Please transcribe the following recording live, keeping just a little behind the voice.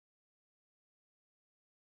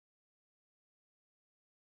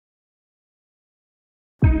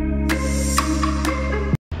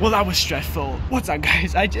Well, that was stressful. What's up,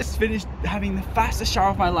 guys? I just finished having the fastest shower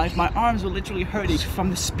of my life. My arms were literally hurting from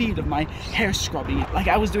the speed of my hair scrubbing. Like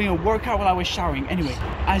I was doing a workout while I was showering. Anyway,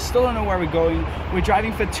 I still don't know where we're going. We're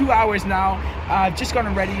driving for 2 hours now. I've just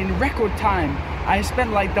gotten ready in record time. I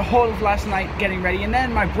spent like the whole of last night getting ready, and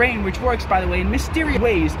then my brain, which works by the way in mysterious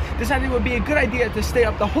ways, decided it would be a good idea to stay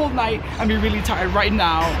up the whole night and be really tired right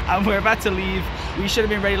now. And we're about to leave. We should have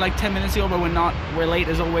been ready like 10 minutes ago, but we're not. We're late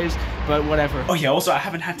as always, but whatever. Oh yeah, also I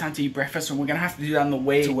haven't had time to eat breakfast, so we're gonna have to do that on the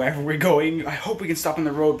way to wherever we're going. I hope we can stop on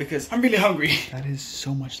the road because I'm really hungry. That is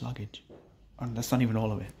so much luggage. And that's not even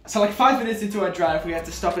all of it. So like 5 minutes into our drive, we had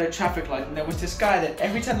to stop at a traffic light, and there was this guy that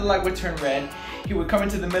every time the light would turn red, he would come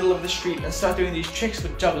into the middle of the street and start doing these tricks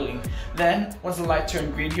with juggling. Then, once the light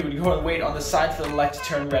turned green, he would go and wait on the side for the light to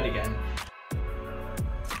turn red again.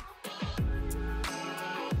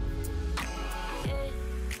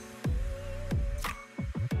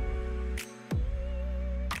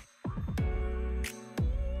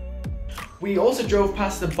 We also drove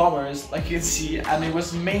past the Bombers, like you can see, and it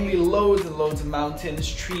was mainly loads and loads of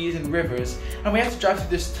mountains, trees and rivers. And we had to drive through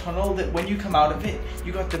this tunnel that when you come out of it,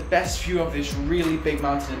 you got the best view of this really big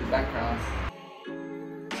mountain in the background.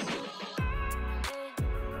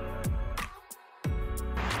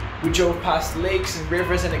 We drove past lakes and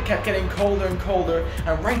rivers, and it kept getting colder and colder,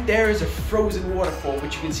 and right there is a frozen waterfall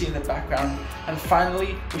which you can see in the background. And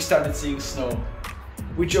finally, we started seeing snow.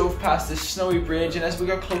 We drove past this snowy bridge, and as we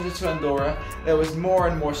got closer to Andorra, there was more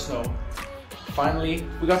and more snow. Finally,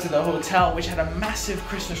 we got to the hotel, which had a massive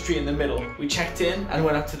Christmas tree in the middle. We checked in and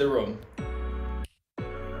went up to the room.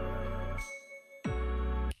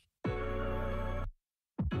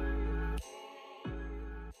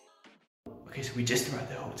 Okay, so we just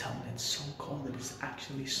arrived at the hotel, and it's so cold that it's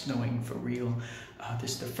actually snowing for real.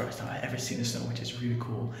 This is the first time I've ever seen the snow, which is really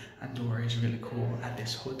cool. Andorra is really cool, and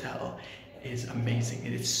this hotel is amazing.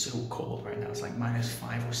 It is so cold right now. It's like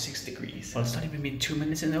 -5 or 6 degrees. Well, it's not even been 2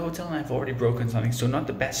 minutes in the hotel and I've already broken something, so not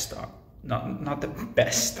the best start. Not the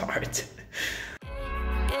best start.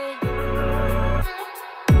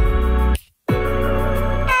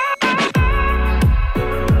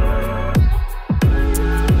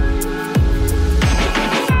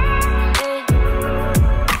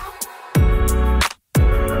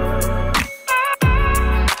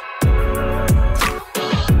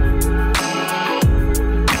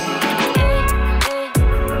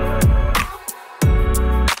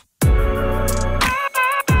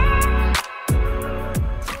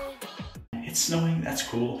 Snowing, that's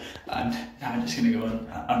cool, and now I'm just gonna go and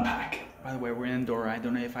unpack. By the way, we're in Andorra. I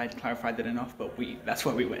don't know if I had clarified that enough, but that's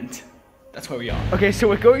where we went. That's where we are. Okay, so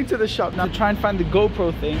we're going to the shop now to try and find the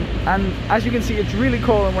GoPro thing, and as you can see, it's really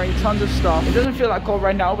cold. I'm wearing tons of stuff. It doesn't feel that cold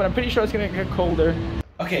right now, but I'm pretty sure it's gonna get colder.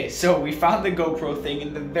 Okay, so we found the GoPro thing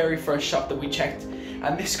in the very first shop that we checked,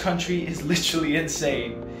 and this country is literally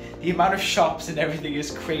insane. The amount of shops and everything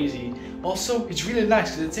is crazy. Also, it's really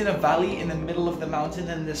nice because it's in a valley in the middle of the mountain,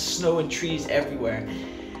 and there's snow and trees everywhere.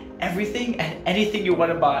 Everything and anything you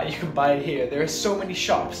want to buy, you can buy it here. There are so many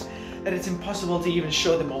shops that it's impossible to even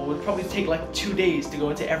show them all. It would probably take like 2 days to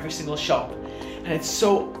go into every single shop. And it's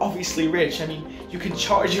so obviously rich. I mean, you can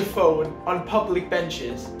charge your phone on public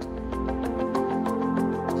benches.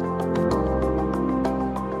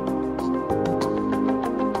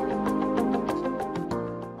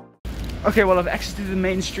 Okay, well, I've exited the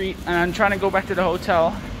main street and I'm trying to go back to the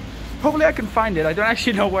hotel. Hopefully I can find it. I don't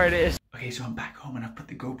actually know where it is. Okay, so I'm back home and I've put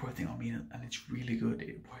the GoPro thing on me, and it's really good.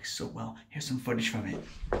 It works so well. Here's some footage from it.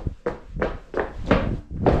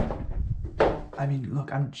 I mean,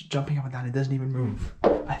 look, I'm jumping up and down. It doesn't even move.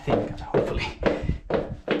 I think, hopefully.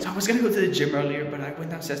 So I was gonna go to the gym earlier, but I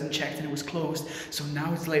went downstairs and checked and it was closed. So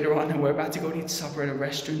now it's later on and we're about to go eat supper at a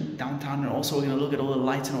restaurant downtown, and also we're gonna look at all the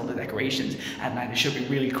lights and all the decorations at night. It should be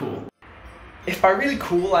really cool. If by really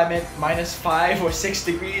cool I meant -5 or 6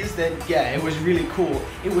 degrees, then yeah, it was really cool.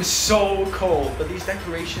 It was so cold, but these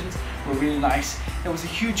decorations were really nice. There was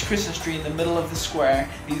a huge Christmas tree in the middle of the square,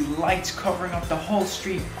 these lights covering up the whole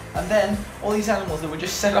street, and then all these animals that were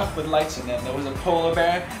just set up with lights in them. There was a polar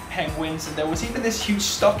bear, penguins, and there was even this huge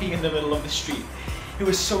stocking in the middle of the street. It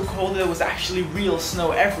was so cold there was actually real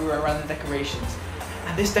snow everywhere around the decorations.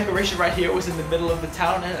 And this decoration right here was in the middle of the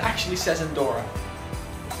town, and it actually says Andorra.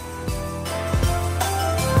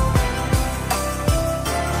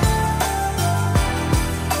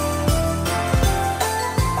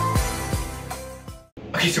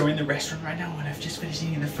 Okay, so we're in the restaurant right now, and I've just finished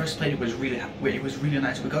eating the first plate. It was really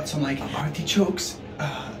nice. We got some like artichokes,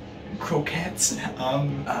 croquettes.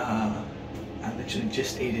 I literally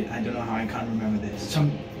just ate it. I don't know how I can't remember this.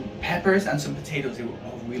 Some peppers and some potatoes. They were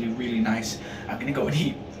all really, really nice. I'm gonna go and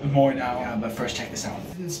eat more now, but first check this out.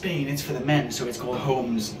 In Spain, it's for the men, so it's called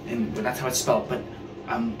homes, and that's how it's spelled. But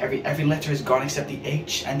every letter is gone except the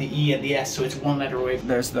H and the E and the S, so it's one letter away.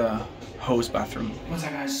 There's the hose bathroom. What's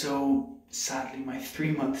that, guys? So sadly, my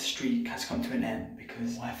 3-month streak has come to an end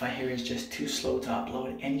because Wi-Fi here is just too slow to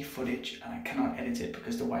upload any footage, and I cannot edit it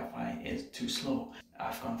because the Wi-Fi is too slow.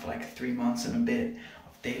 I've gone for like 3 months and a bit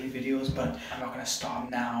of daily videos, but I'm not gonna stop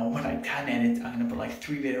now. When I can edit, I'm gonna put like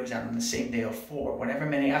 3 videos out on the same day, or 4, whatever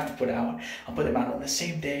many I have to put out. I'll put them out on the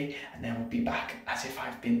same day, and then we'll be back as if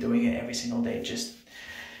I've been doing it every single day, just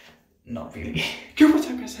not really. Yo, what's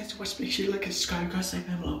up, guys? Thanks for watching. Make sure you like and subscribe, guys. Like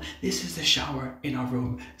down below. This is the shower in our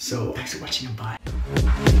room, so thanks for watching and bye.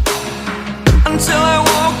 Until I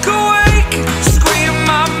walk away.